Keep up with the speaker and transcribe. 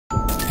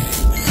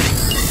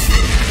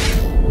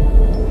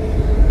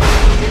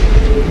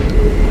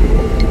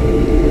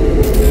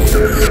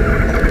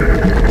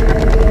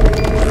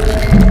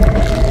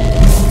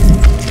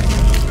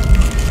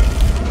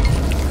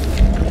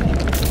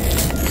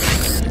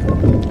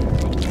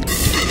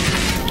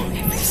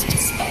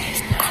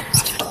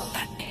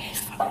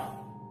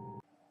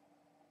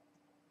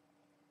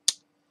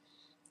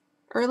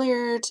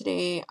Earlier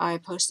today, I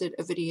posted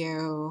a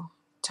video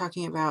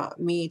talking about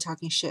me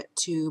talking shit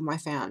to my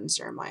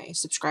fans or my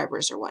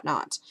subscribers or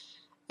whatnot.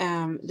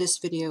 This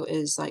video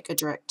is like a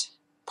direct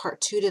part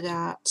 2 to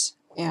that,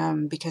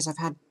 because I've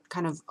had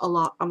kind of a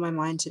lot on my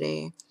mind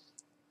today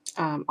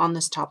on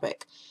this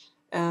topic.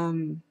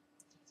 For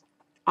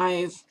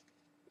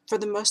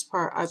the most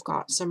part, I've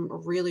got some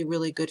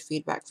really good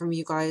feedback from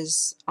you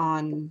guys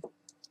on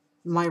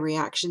my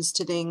reactions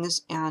to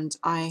things, and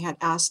I had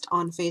asked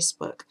on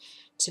Facebook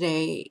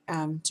today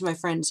to my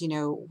friends,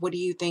 what do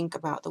you think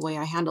about the way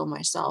I handle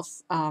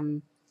myself?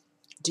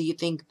 Do you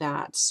think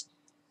that,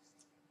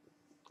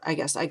 I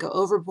guess, I go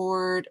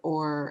overboard,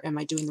 or am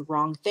I doing the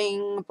wrong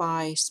thing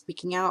by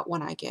speaking out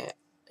when I get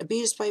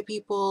abused by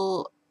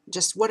people?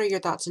 Just what are your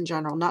thoughts in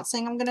general? Not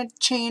saying I'm going to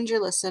change or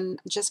listen,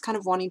 just kind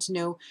of wanting to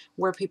know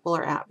where people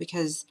are at,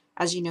 because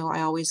as you know,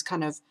 I always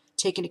kind of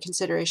take into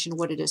consideration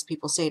what it is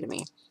people say to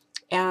me.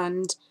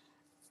 And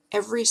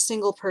every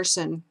single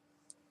person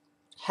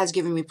has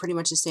given me pretty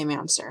much the same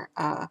answer.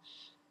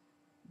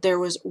 There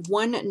was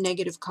one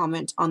negative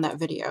comment on that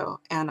video,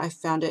 and I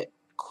found it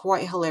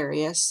quite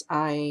hilarious.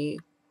 I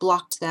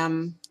blocked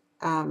them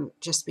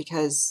just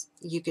because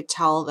you could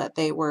tell that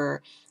they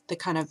were the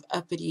kind of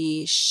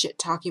uppity,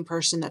 shit-talking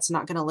person that's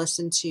not going to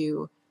listen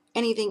to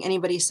anything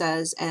anybody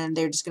says, and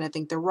they're just going to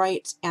think they're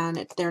right,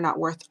 and they're not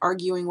worth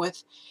arguing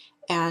with.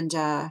 And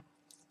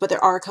but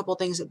there are a couple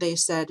things that they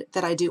said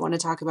that I do want to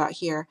talk about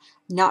here,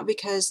 not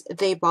because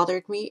they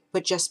bothered me,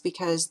 but just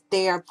because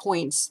they are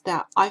points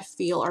that I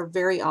feel are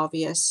very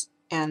obvious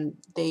and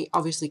they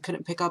obviously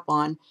couldn't pick up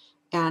on.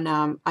 And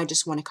I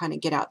just want to kind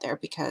of get out there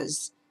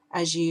because,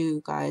 as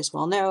you guys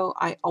well know,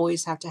 I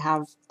always have to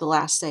have the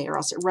last say, or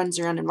else it runs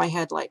around in my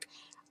head like,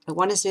 I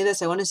want to say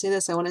this, I want to say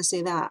this, I want to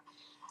say that.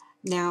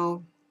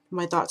 Now,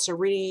 my thoughts are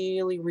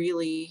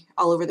really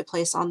all over the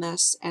place on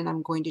this, and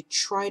I'm going to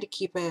try to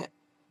keep it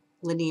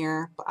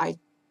linear, but I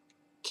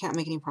can't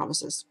make any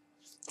promises.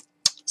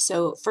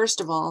 So first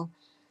of all,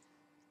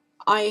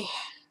 I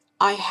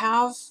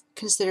have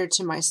considered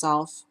to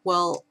myself,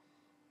 well,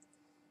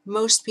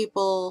 most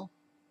people,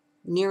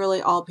 nearly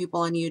all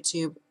people on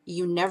YouTube,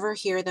 you never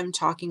hear them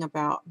talking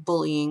about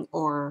bullying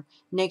or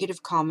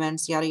negative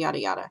comments, yada yada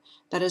yada.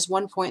 That is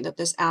one point that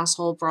this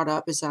asshole brought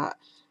up, is that,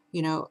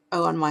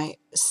 on my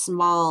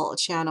small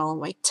channel,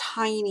 my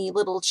tiny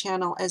little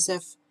channel, as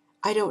if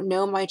I don't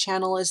know my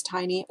channel is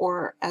tiny,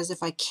 or as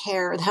if I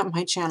care that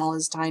my channel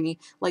is tiny,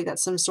 like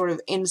that's some sort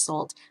of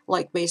insult.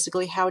 Like,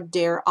 basically, how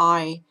dare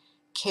I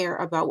care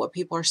about what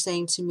people are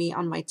saying to me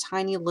on my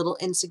tiny little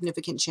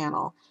insignificant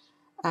channel,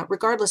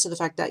 regardless of the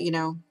fact that,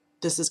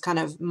 this is kind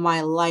of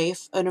my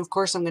life, and of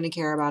course I'm going to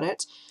care about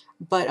it,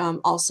 but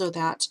also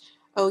that,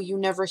 oh, you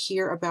never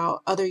hear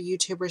about other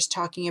YouTubers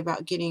talking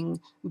about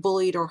getting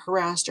bullied or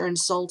harassed or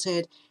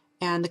insulted,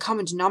 and the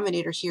common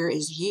denominator here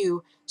is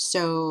you,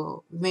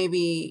 so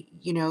maybe,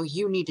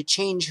 you need to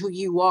change who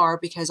you are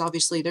because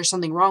obviously there's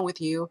something wrong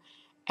with you.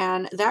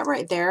 And that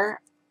right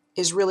there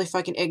is really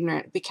fucking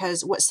ignorant,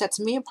 because what sets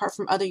me apart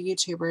from other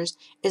YouTubers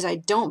is I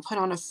don't put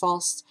on a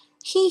false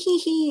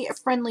hee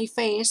friendly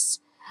face.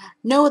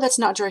 No, that's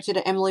not directed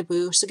at Emily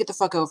Boo, so get the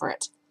fuck over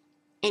it.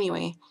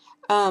 Anyway,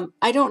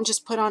 I don't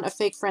just put on a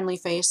fake friendly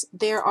face.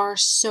 There are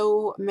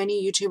so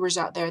many YouTubers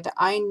out there that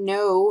I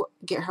know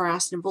get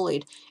harassed and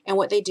bullied, and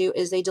what they do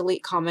is they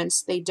delete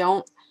comments. They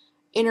don't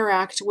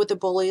interact with the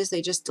bullies.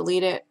 They just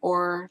delete it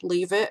or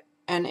leave it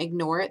and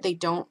ignore it. They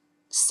don't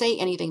say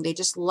anything. They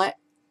just let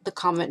the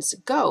comments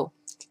go.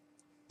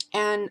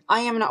 And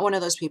I am not one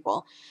of those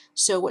people.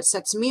 So what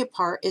sets me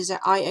apart is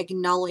that I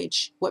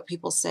acknowledge what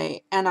people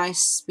say, and I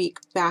speak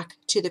back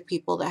to the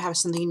people that have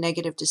something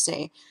negative to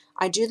say.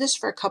 I do this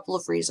for a couple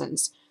of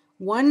reasons.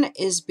 One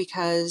is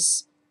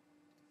because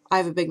I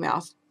have a big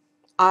mouth.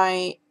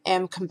 I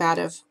am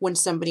combative when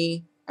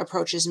somebody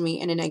approaches me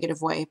in a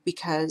negative way,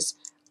 because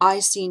I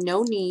see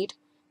no need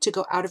to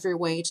go out of your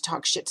way to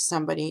talk shit to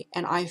somebody,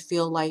 and I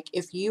feel like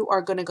if you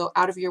are going to go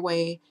out of your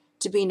way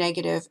to be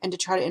negative and to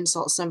try to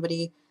insult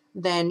somebody,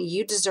 then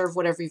you deserve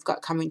whatever you've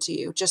got coming to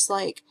you. Just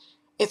like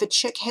if a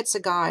chick hits a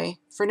guy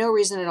for no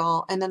reason at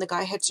all, and then the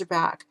guy hits her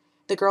back,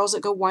 the girls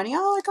that go whining,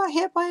 oh, I got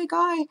hit by a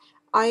guy,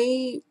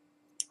 I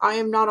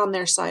am not on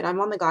their side.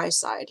 I'm on the guy's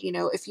side.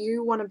 If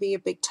you want to be a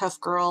big tough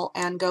girl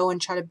and go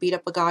and try to beat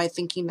up a guy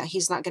thinking that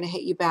he's not going to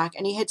hit you back,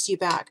 and he hits you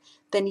back,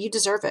 then you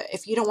deserve it.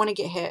 If you don't want to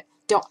get hit,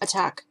 don't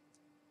attack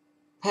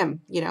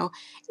him.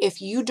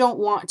 If you don't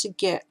want to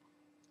get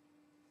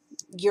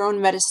your own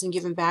medicine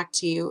given back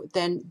to you,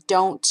 then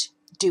don't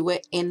do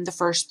it in the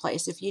first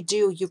place. If you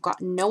do, you've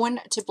got no one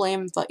to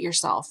blame but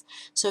yourself.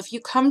 So if you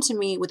come to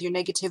me with your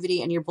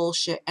negativity and your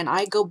bullshit, and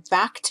I go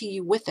back to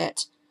you with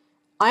it,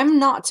 I'm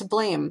not to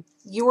blame.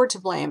 You're to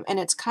blame. And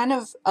it's kind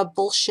of a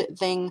bullshit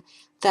thing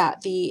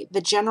that the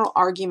general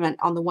argument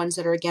on the ones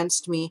that are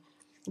against me,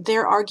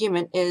 their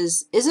argument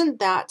isn't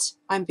that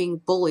I'm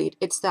being bullied,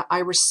 it's that I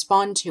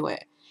respond to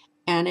it.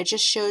 And it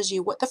just shows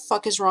you what the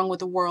fuck is wrong with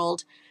the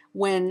world,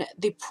 when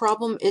the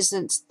problem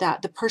isn't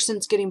that the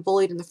person's getting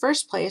bullied in the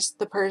first place.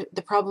 The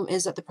problem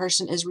is that the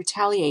person is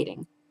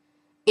retaliating.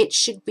 It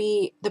should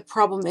be, the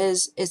problem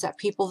is that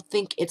people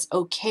think it's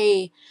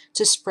okay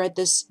to spread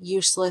this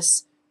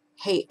useless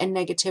hate and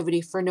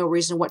negativity for no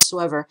reason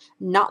whatsoever,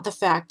 not the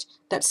fact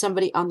that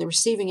somebody on the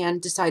receiving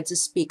end decides to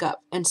speak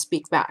up and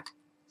speak back.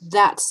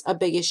 That's a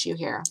big issue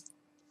here.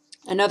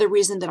 Another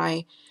reason that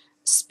I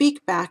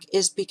speak back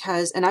is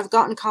because, and I've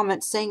gotten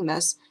comments saying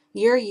this,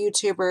 you're a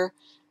YouTuber,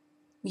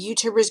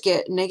 YouTubers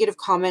get negative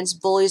comments,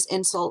 bullied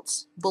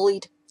insults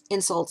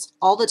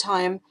all the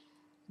time.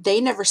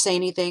 They never say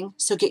anything,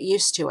 so get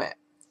used to it.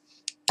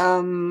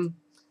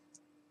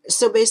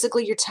 So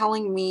basically you're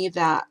telling me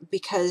that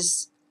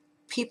because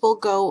people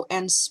go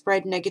and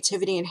spread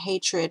negativity and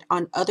hatred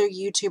on other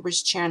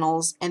YouTubers'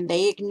 channels and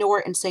they ignore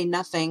it and say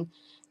nothing,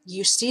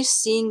 you cease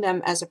seeing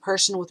them as a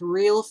person with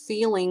real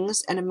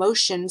feelings and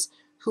emotions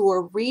who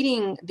are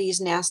reading these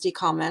nasty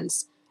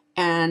comments,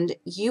 and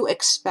you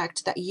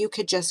expect that you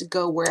could just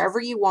go wherever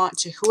you want,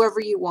 to whoever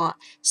you want,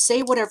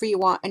 say whatever you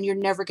want, and you're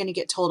never going to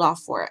get told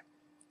off for it.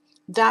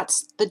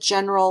 That's the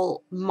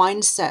general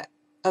mindset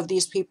of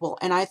these people,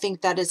 and I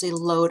think that is a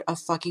load of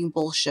fucking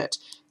bullshit.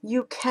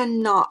 You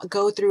cannot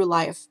go through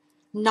life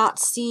not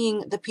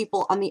seeing the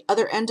people on the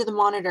other end of the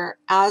monitor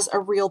as a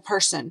real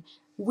person.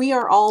 We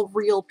are all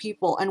real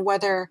people, and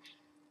whether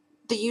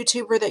the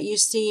YouTuber that you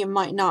see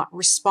might not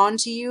respond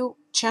to you,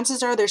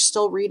 chances are they're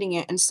still reading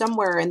it, and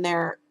somewhere in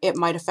there it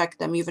might affect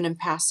them, even in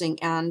passing.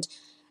 And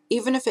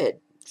even if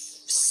it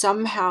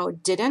somehow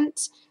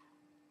didn't,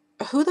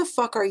 who the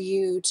fuck are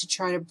you to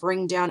try to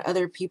bring down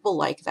other people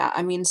like that?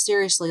 I mean,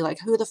 seriously, like,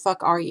 who the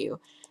fuck are you?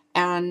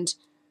 And,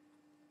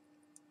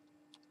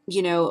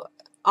 you know,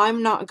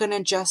 I'm not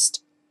gonna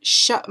just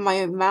shut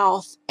my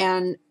mouth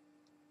and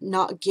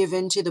not give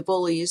in to the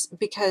bullies,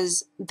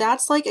 because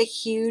that's like a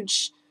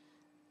huge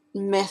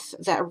myth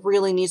that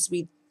really needs to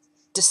be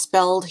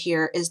dispelled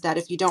here, is that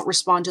if you don't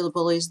respond to the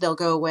bullies, they'll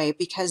go away,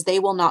 because they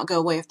will not go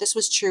away. If this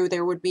was true,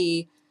 there would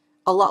be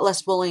a lot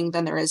less bullying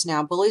than there is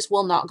now. Bullies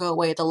will not go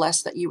away the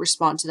less that you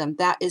respond to them.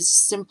 That is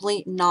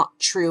simply not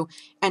true,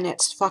 and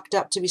it's fucked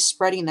up to be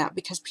spreading that,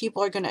 because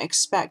people are going to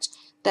expect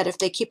that if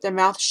they keep their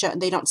mouth shut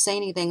and they don't say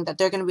anything, that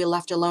they're going to be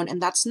left alone, and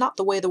that's not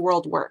the way the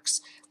world works.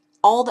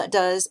 All that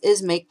does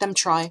is make them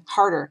try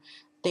harder.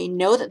 They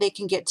know that they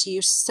can get to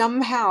you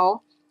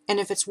somehow, and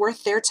if it's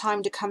worth their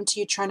time to come to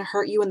you trying to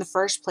hurt you in the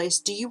first place,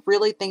 do you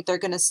really think they're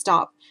going to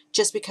stop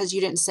just because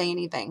you didn't say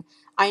anything?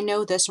 I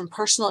know this from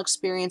personal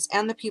experience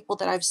and the people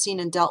that I've seen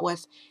and dealt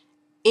with.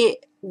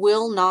 It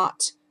will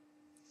not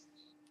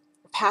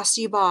pass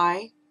you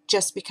by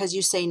just because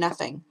you say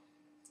nothing.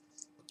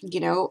 You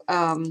know,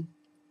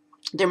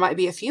 there might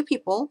be a few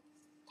people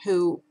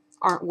who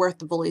aren't worth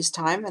the bully's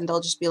time, and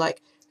they'll just be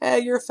like, hey,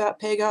 you're a fat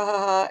pig, ha ha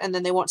ha, and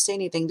then they won't say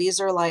anything. These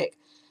are like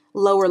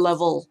lower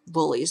level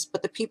bullies.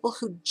 But the people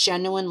who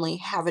genuinely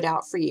have it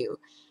out for you,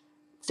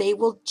 they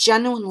will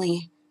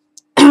genuinely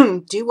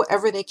do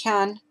whatever they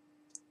can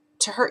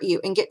to hurt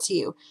you and get to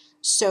you.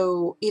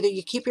 So either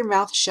you keep your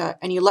mouth shut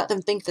and you let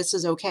them think this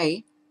is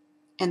okay,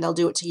 and they'll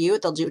do it to you,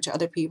 they'll do it to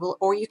other people,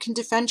 or you can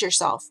defend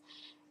yourself.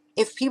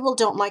 If people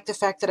don't like the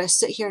fact that I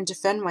sit here and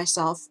defend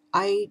myself,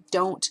 I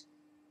don't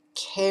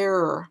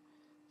care,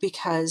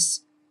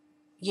 because,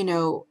 you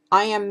know,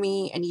 I am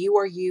me and you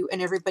are you,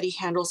 and everybody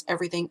handles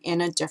everything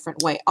in a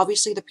different way.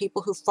 Obviously, the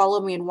people who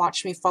follow me and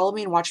watch me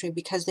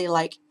because they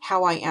like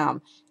how I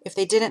am. If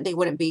they didn't, they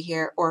wouldn't be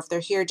here. Or if they're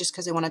here just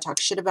because they want to talk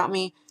shit about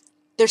me,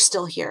 they're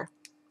still here.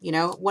 You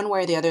know, one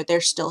way or the other,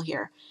 they're still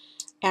here.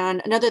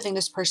 And another thing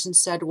this person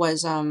said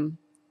was,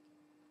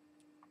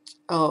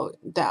 oh,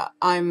 that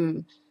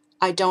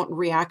I don't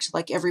react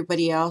like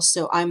everybody else,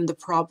 so I'm the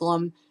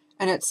problem.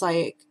 And it's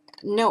like,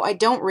 no, I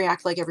don't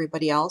react like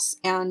everybody else,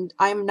 and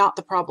I'm not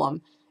the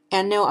problem.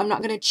 And no, I'm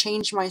not going to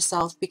change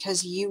myself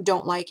because you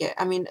don't like it.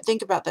 I mean,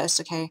 think about this,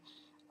 okay?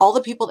 All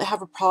the people that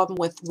have a problem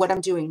with what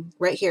I'm doing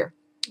right here,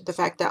 the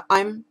fact that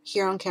I'm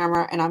here on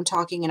camera and I'm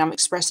talking and I'm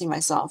expressing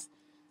myself,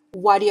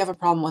 why do you have a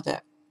problem with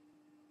it?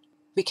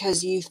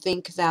 Because you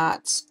think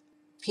that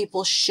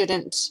people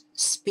shouldn't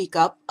speak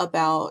up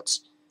about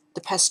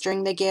the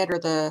pestering they get, or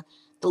the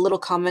little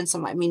comments that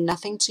might mean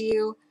nothing to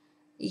you.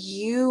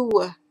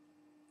 You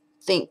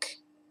think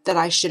that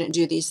I shouldn't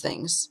do these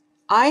things.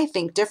 I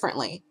think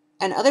differently,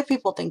 and other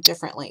people think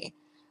differently.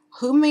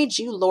 Who made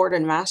you Lord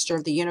and Master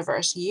of the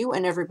universe? You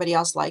and everybody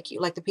else like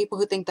you. Like the people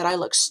who think that I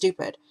look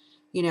stupid,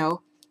 you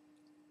know.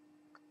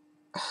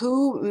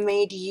 Who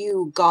made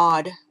you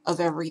God of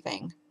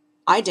everything?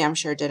 I damn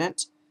sure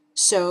didn't.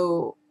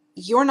 So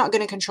you're not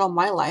going to control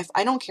my life.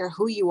 I don't care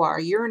who you are.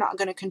 You're not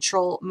going to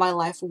control my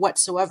life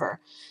whatsoever.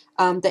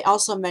 They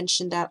also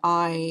mentioned that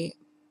I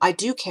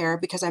do care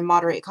because I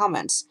moderate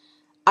comments.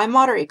 I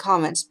moderate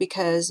comments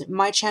because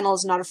my channel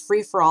is not a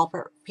free-for-all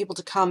for people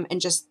to come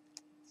and just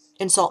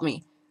insult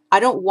me. I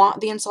don't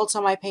want the insults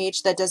on my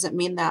page. That doesn't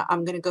mean that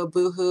I'm going to go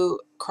boo-hoo,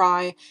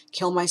 cry,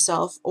 kill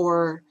myself,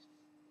 or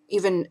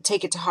even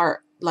take it to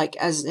heart, like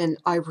as in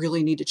I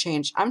really need to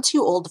change. I'm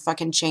too old to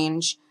fucking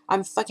change.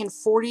 I'm fucking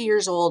 40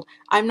 years old.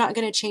 I'm not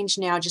going to change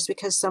now just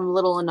because some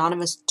little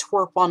anonymous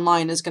twerp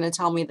online is going to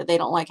tell me that they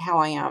don't like how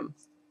I am.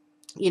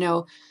 You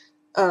know,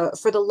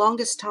 For the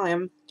longest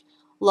time,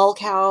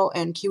 Lolcow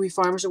and Kiwi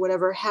Farms or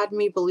whatever had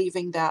me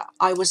believing that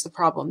I was the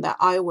problem, that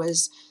I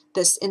was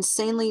this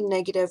insanely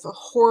negative,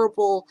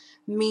 horrible,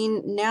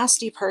 mean,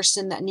 nasty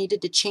person that needed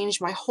to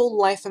change my whole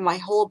life and my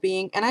whole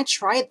being. And I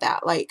tried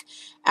that. Like,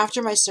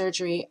 after my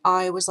surgery,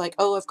 I was like,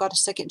 oh, I've got a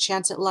second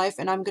chance at life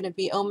and I'm going to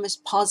be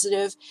almost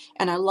positive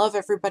and I love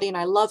everybody and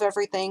I love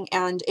everything.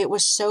 And it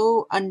was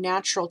so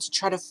unnatural to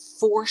try to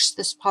force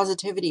this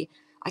positivity.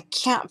 I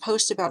can't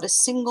post about a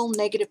single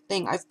negative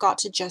thing. I've got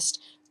to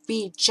just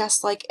be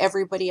just like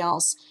everybody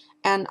else.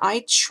 And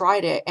I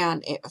tried it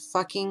and it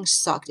fucking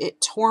sucked.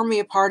 It tore me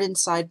apart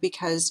inside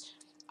because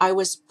I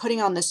was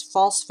putting on this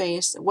false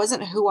face. It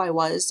wasn't who I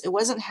was. It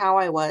wasn't how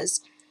I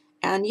was.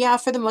 And yeah,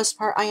 for the most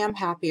part, I am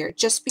happier.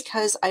 Just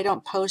because I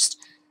don't post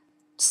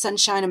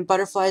sunshine and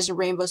butterflies and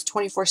rainbows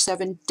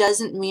 24/7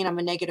 doesn't mean I'm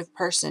a negative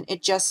person.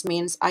 It just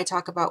means I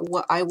talk about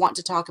what I want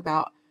to talk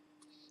about.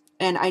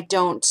 And I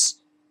don't,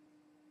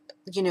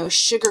 you know,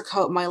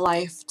 sugarcoat my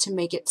life to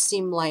make it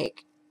seem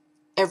like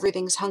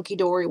everything's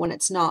hunky-dory when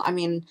it's not. I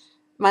mean,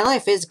 my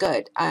life is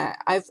good.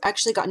 I've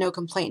actually got no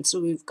complaints. So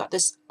we've got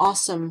this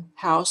awesome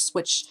house,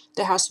 which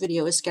the house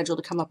video is scheduled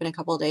to come up in a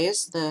couple of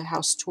days, the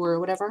house tour or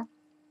whatever.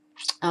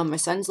 My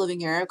son's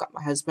living here. I've got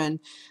my husband.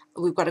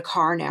 We've got a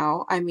car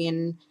now. I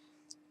mean,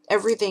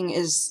 everything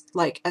is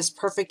like as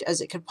perfect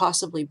as it could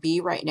possibly be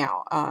right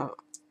now.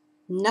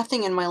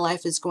 Nothing in my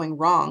life is going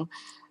wrong.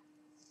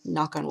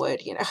 Knock on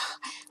wood, you know.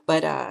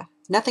 But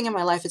nothing in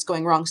my life is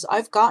going wrong. So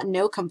I've got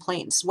no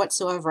complaints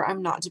whatsoever.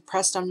 I'm not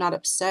depressed. I'm not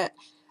upset.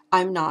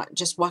 I'm not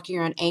just walking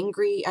around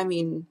angry. I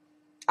mean,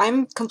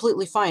 I'm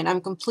completely fine. I'm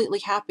completely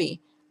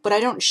happy. But I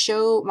don't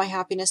show my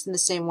happiness in the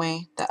same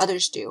way that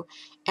others do.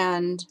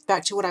 And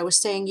back to what I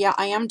was saying, yeah,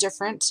 I am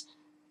different.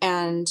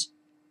 And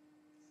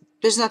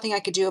there's nothing I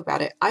could do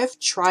about it. I've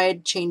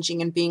tried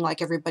changing and being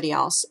like everybody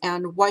else.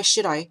 And why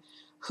should I?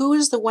 Who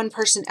is the one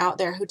person out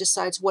there who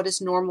decides what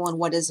is normal and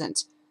what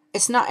isn't?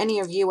 It's not any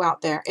of you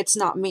out there. It's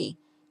not me.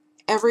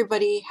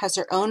 Everybody has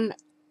their own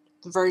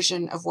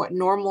version of what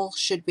normal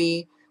should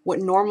be, what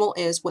normal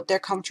is, what they're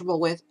comfortable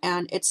with,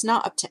 and it's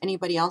not up to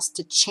anybody else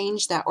to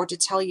change that or to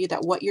tell you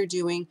that what you're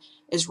doing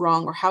is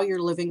wrong or how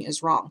you're living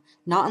is wrong.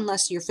 Not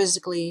unless you're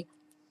physically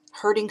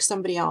hurting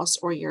somebody else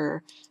or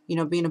you're, you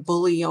know, being a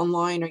bully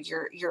online or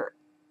you're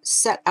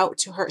set out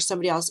to hurt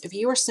somebody else. If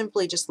you are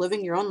simply just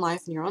living your own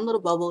life in your own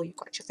little bubble, you've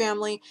got your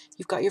family,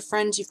 you've got your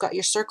friends, you've got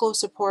your circle of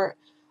support,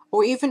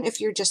 or even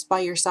if you're just by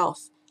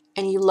yourself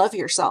and you love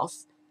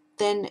yourself,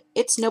 then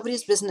it's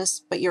nobody's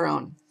business but your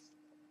own.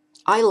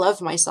 I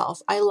love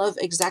myself. I love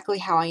exactly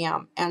how I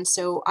am. And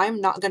so I'm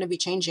not going to be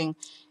changing.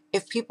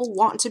 If people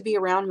want to be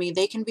around me,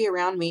 they can be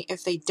around me.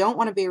 If they don't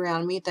want to be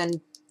around me,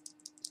 then,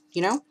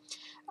 you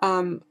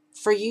know,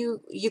 for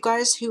you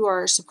guys who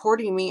are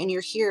supporting me and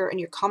you're here and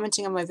you're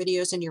commenting on my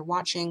videos and you're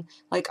watching,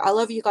 like, I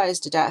love you guys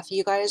to death.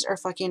 You guys are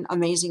fucking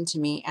amazing to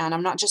me. And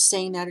I'm not just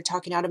saying that or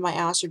talking out of my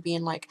ass or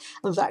being like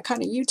that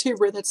kind of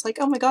YouTuber that's like,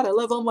 oh my God, I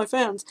love all my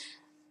fans.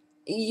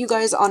 You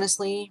guys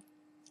honestly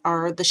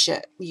are the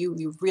shit.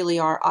 You really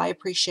are. I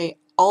appreciate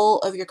all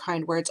of your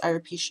kind words. I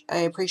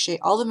appreciate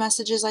all the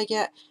messages I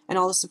get and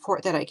all the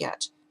support that I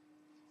get.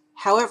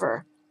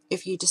 However,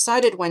 if you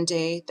decided one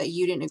day that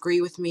you didn't agree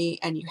with me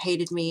and you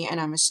hated me and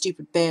I'm a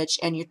stupid bitch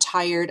and you're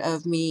tired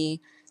of me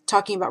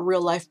talking about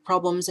real life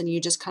problems and you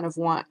just kind of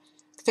want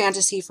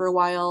fantasy for a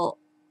while,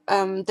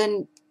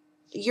 then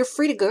you're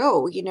free to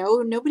go, you know?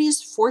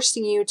 Nobody's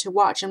forcing you to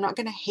watch. I'm not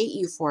going to hate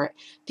you for it.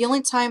 The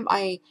only time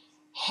I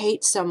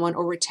hate someone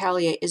or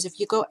retaliate is if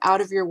you go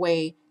out of your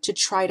way to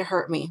try to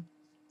hurt me.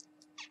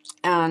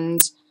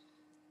 And,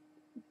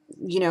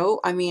 you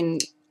know, I mean,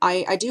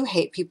 I do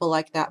hate people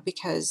like that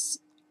because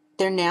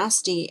they're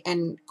nasty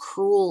and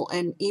cruel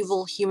and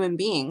evil human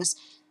beings.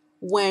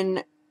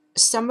 When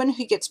someone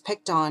who gets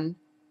picked on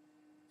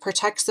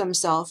protects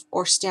themselves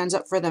or stands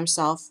up for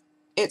themselves,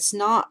 it's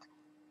not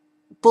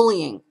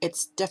bullying,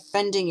 it's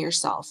defending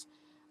yourself.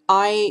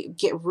 I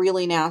get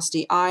really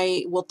nasty.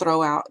 I will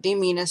throw out the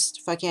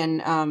meanest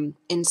fucking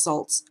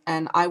insults,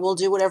 and I will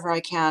do whatever I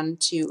can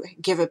to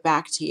give it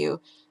back to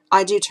you.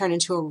 I do turn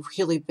into a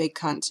really big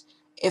cunt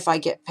if I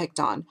get picked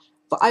on.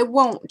 But I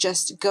won't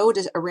just go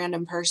to a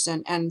random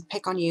person and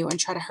pick on you and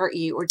try to hurt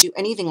you or do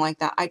anything like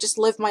that. I just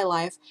live my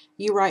life.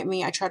 You write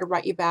me, I try to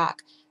write you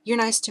back. You're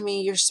nice to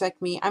me, you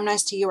respect me. I'm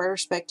nice to you, I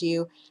respect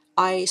you.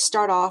 I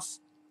start off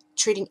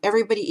treating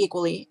everybody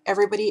equally.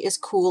 Everybody is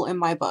cool in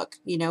my book.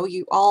 You know,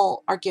 you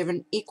all are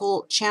given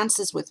equal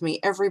chances with me.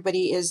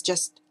 Everybody is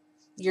just,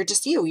 you're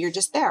just you. You're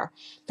just there.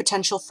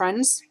 Potential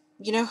friends,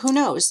 you know, who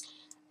knows?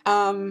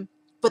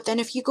 But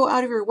then if you go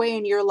out of your way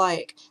and you're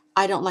like,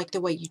 I don't like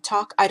the way you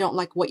talk. I don't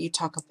like what you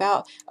talk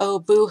about. Oh,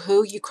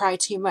 boo-hoo, you cry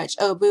too much.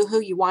 Oh,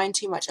 boo-hoo, you whine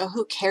too much. Oh,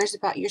 who cares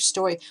about your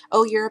story?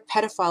 Oh, you're a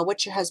pedophile.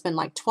 What's your husband,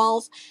 like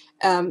 12?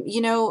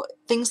 You know,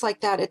 things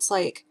like that. It's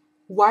like,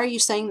 why are you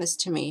saying this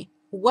to me?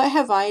 What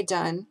have I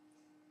done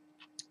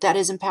that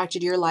has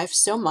impacted your life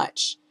so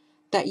much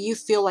that you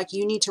feel like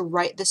you need to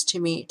write this to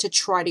me to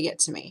try to get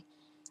to me?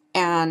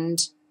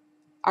 And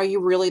Are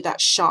you really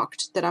that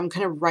shocked that I'm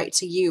going to write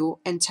to you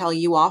and tell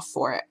you off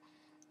for it?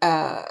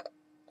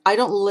 I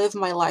don't live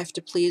my life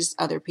to please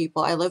other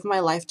people. I live my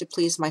life to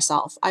please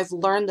myself. I've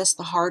learned this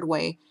the hard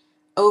way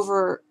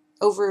over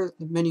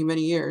many,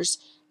 many years.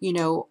 You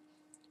know,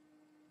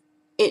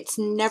 it's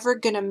never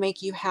going to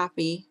make you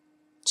happy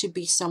to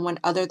be someone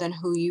other than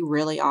who you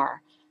really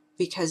are,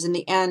 because in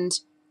the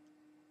end,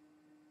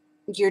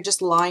 you're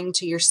just lying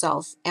to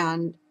yourself,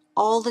 and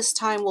all this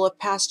time will have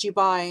passed you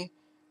by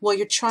while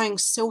you're trying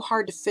so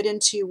hard to fit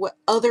into what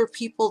other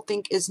people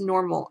think is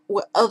normal,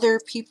 what other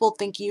people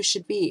think you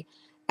should be.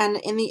 And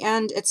in the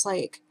end, it's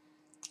like,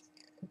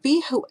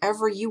 be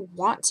whoever you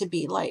want to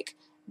be. Like,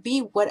 be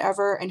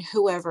whatever and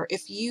whoever.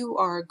 If you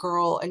are a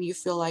girl and you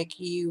feel like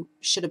you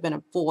should have been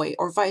a boy,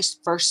 or vice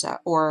versa,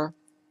 or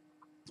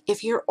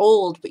if you're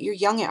old but you're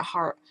young at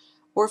heart,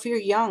 or if you're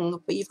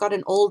young but you've got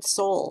an old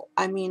soul,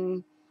 I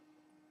mean,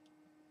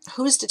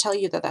 who's to tell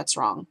you that that's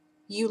wrong?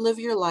 You live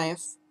your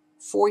life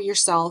for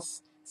yourself,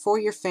 for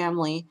your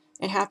family,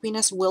 and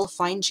happiness will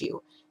find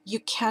you. You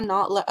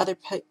cannot let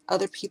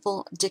other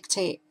people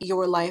dictate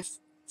your life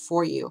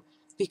for you,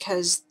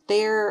 because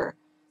they're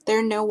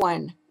no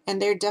one,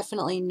 and they're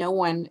definitely no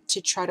one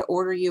to try to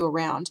order you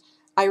around.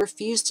 I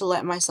refuse to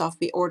let myself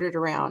be ordered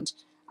around.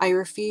 I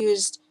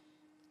refused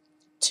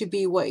to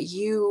be what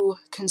you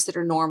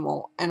consider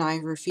normal, and I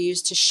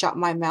refuse to shut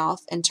my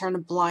mouth and turn a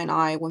blind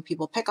eye when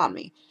people pick on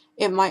me.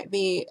 It might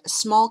be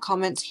small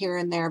comments here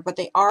and there, but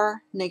they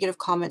are negative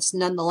comments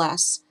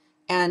nonetheless,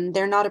 and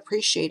they're not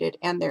appreciated,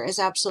 and there is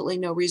absolutely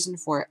no reason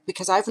for it,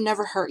 because I've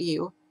never hurt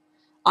you,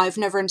 I've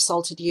never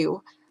insulted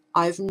you,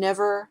 I've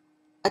never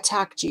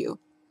attacked you,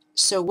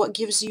 so what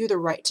gives you the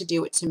right to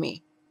do it to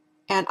me?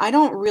 And I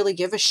don't really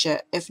give a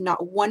shit if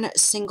not one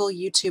single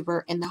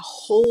YouTuber in the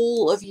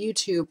whole of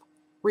YouTube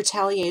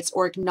retaliates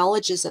or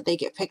acknowledges that they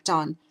get picked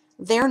on.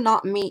 They're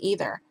not me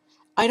either.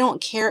 I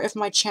don't care if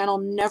my channel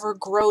never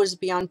grows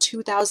beyond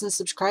 2,000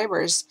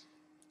 subscribers.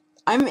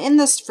 I'm in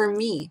this for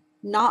me,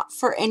 not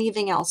for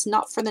anything else,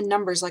 not for the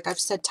numbers, like I've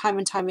said time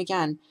and time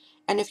again.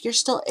 And if you're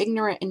still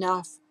ignorant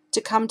enough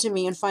to come to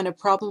me and find a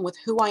problem with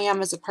who I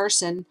am as a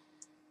person,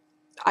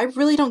 I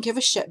really don't give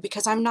a shit,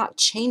 because I'm not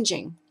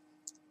changing.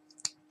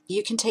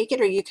 You can take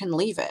it or you can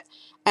leave it.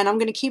 And I'm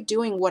going to keep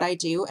doing what I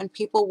do, and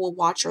people will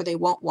watch or they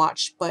won't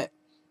watch. But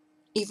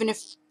even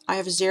if I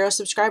have 0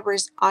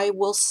 subscribers, I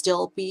will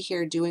still be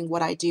here doing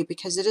what I do,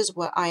 because it is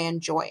what I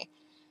enjoy.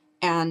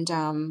 And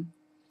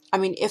I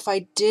mean, if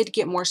I did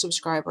get more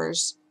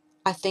subscribers,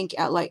 I think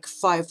at like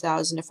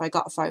 5,000, if I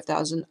got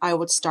 5,000, I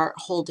would start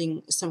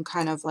holding some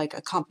kind of like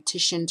a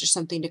competition or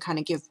something to kind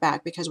of give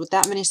back, because with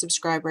that many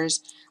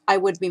subscribers, I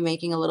would be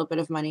making a little bit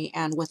of money,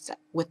 and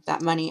with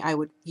that money, I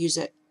would use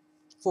it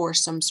for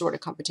some sort of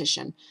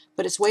competition.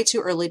 But it's way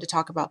too early to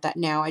talk about that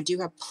now. I do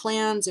have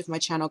plans if my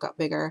channel got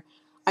bigger.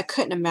 I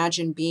couldn't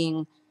imagine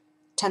being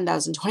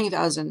 10,000,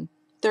 20,000,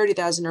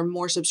 30,000 or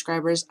more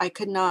subscribers. I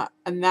could not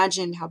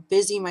imagine how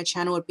busy my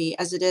channel would be.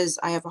 As it is,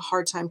 I have a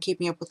hard time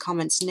keeping up with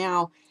comments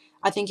now.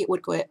 I think it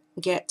would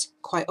get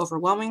quite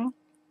overwhelming.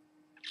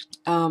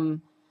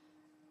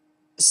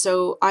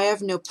 So I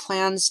have no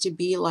plans to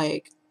be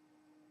like,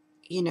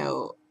 you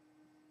know,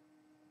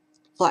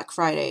 Black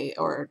Friday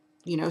or,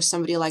 you know,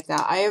 somebody like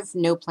that. I have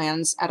no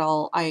plans at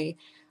all.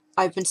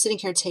 I've been sitting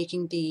here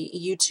taking the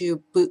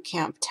YouTube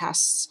bootcamp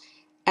tests,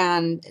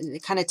 and they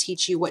kind of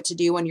teach you what to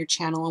do on your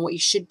channel and what you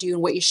should do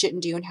and what you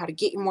shouldn't do and how to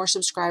get more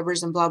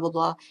subscribers and blah, blah,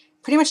 blah.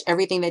 Pretty much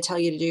everything they tell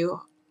you to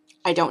do,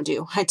 I don't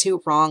do. I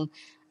do wrong.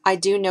 I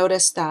do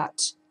notice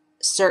that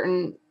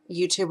certain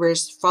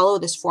YouTubers follow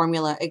this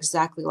formula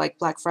exactly, like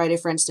Black Friday,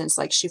 for instance.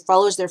 Like, she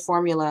follows their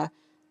formula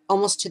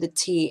almost to the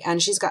T,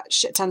 and she's got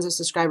shit tons of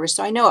subscribers,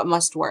 so I know it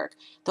must work.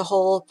 The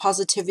whole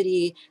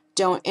positivity,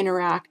 don't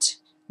interact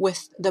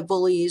with the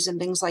bullies and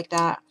things like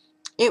that,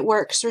 it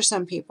works for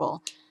some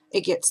people.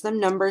 It gets them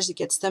numbers, it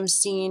gets them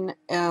seen,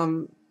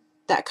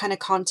 that kind of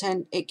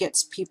content, it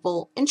gets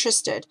people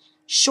interested.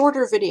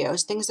 Shorter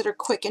videos, things that are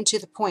quick and to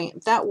the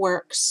point, that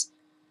works.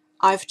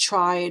 I've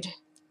tried,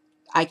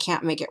 I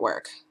can't make it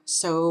work.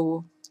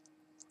 So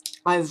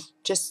I've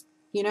just,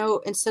 you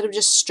know, instead of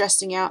just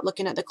stressing out,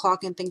 looking at the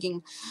clock and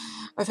thinking,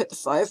 I've hit the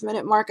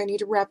 5-minute mark, I need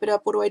to wrap it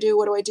up, what do I do,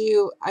 what do I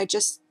do? I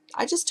just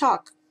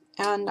talk,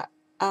 and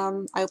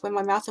I open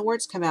my mouth and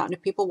words come out, and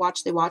if people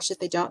watch, they watch, if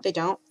they don't, they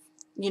don't.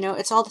 You know,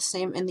 it's all the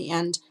same in the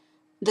end.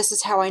 This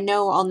is how I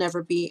know I'll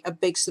never be a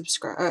big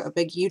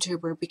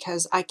YouTuber,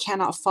 because I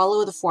cannot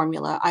follow the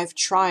formula. I've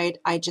tried,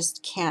 I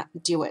just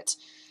can't do it.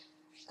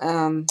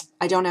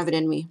 I don't have it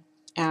in me,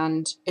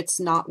 and it's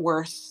not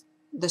worth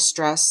the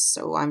stress,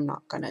 so I'm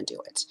not gonna do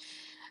it.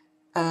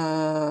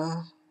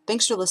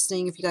 Thanks for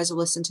listening. If you guys have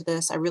listened to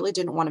this, I really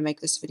didn't want to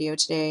make this video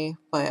today,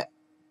 but,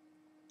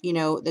 you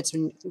know, that's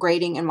been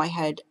grating in my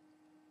head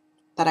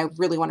that I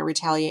really want to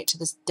retaliate to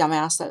this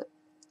dumbass that,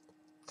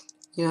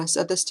 you know,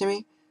 said this to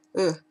me.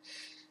 Ugh.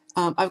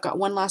 I've got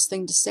one last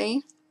thing to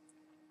say,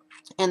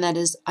 and that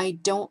is, I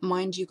don't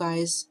mind you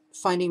guys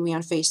finding me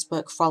on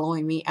Facebook,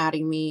 following me,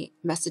 adding me,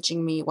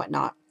 messaging me,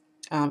 whatnot,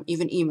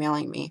 even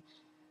emailing me.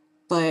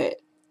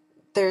 But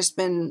there's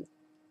been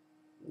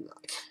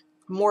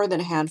more than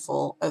a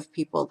handful of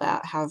people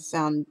that have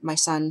found my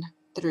son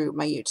through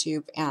my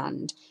YouTube,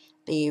 and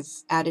they've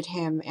added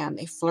him and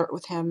they flirt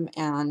with him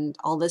and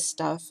all this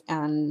stuff.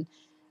 And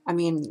I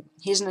mean,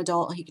 he's an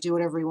adult, he can do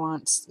whatever he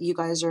wants. You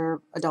guys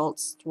are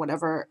adults,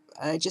 whatever.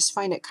 I just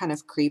find it kind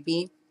of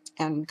creepy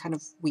and kind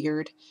of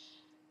weird.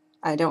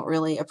 I don't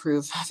really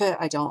approve of it.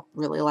 I don't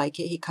really like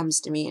it. He comes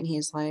to me and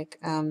he's like,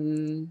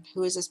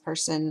 who is this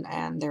person?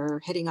 And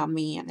they're hitting on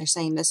me and they're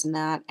saying this and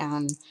that.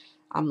 And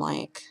I'm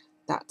like,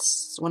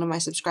 that's one of my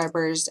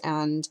subscribers.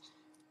 And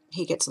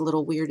he gets a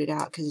little weirded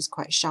out because he's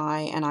quite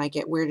shy. And I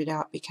get weirded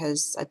out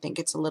because I think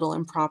it's a little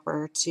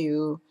improper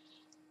to,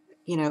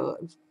 you know,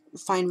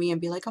 find me and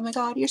be like, oh my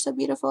God, you're so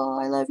beautiful.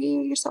 I love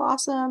you. You're so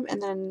awesome.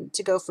 And then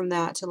to go from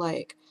that to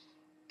like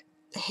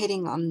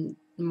hitting on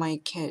my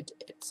kid,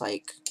 it's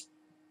like,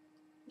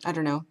 I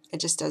don't know, it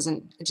just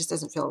doesn't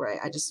feel right.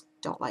 I just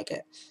don't like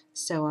it.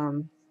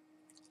 So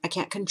I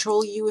can't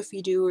control you if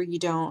you do or you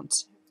don't,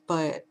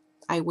 but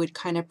I would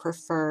kind of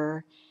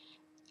prefer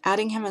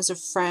adding him as a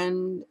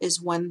friend is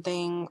one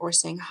thing, or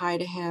saying hi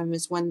to him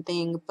is one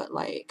thing, but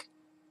like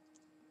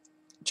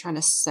trying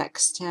to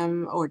sext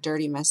him or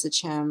dirty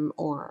message him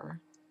or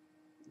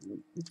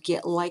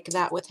get like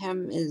that with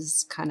him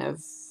is kind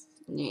of,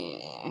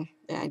 yeah,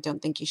 I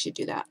don't think you should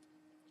do that.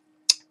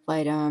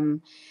 But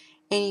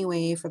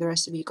anyway, for the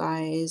rest of you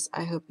guys,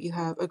 I hope you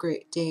have a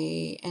great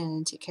day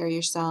and take care of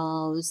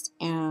yourselves.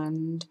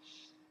 And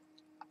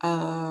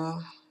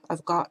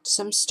I've got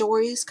some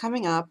stories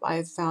coming up.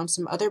 I've found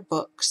some other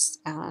books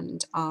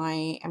and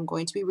I am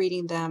going to be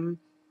reading them.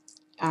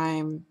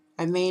 I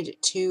made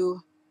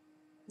 2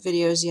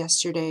 videos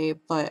yesterday,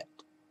 but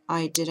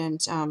I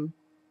didn't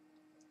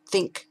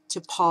think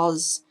to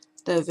pause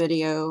the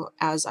video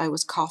as I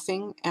was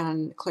coughing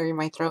and clearing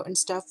my throat and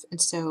stuff,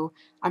 and so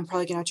I'm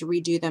probably gonna have to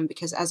redo them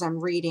because as I'm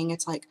reading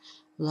it's like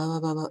blah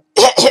blah blah,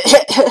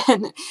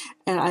 and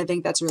I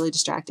think that's really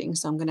distracting,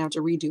 so I'm gonna have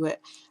to redo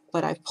it.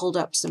 But I've pulled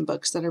up some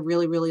books that I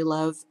really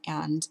love,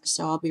 and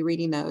so I'll be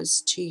reading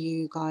those to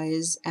you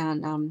guys.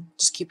 And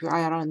just keep your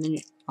eye out on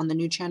the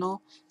new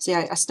channel. See,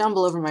 I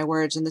stumble over my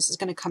words, and this is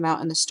going to come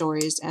out in the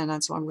stories, and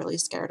that's what I'm really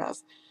scared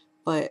of.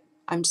 But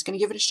I'm just going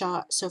to give it a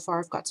shot. So far,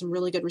 I've got some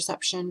really good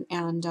reception,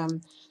 and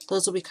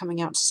those will be coming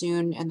out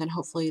soon, and then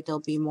hopefully they'll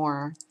be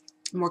more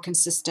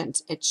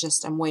consistent. It's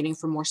just I'm waiting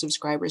for more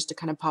subscribers to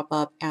kind of pop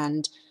up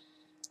and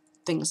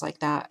things like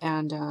that.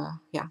 And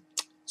yeah,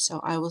 so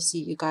I will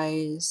see you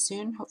guys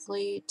soon.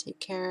 Hopefully, take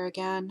care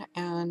again,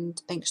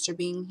 and thanks for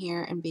being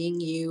here and being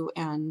you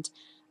and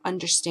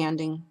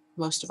understanding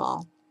most of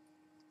all.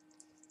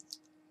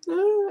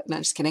 No,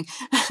 just kidding.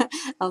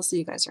 I'll see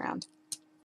you guys around.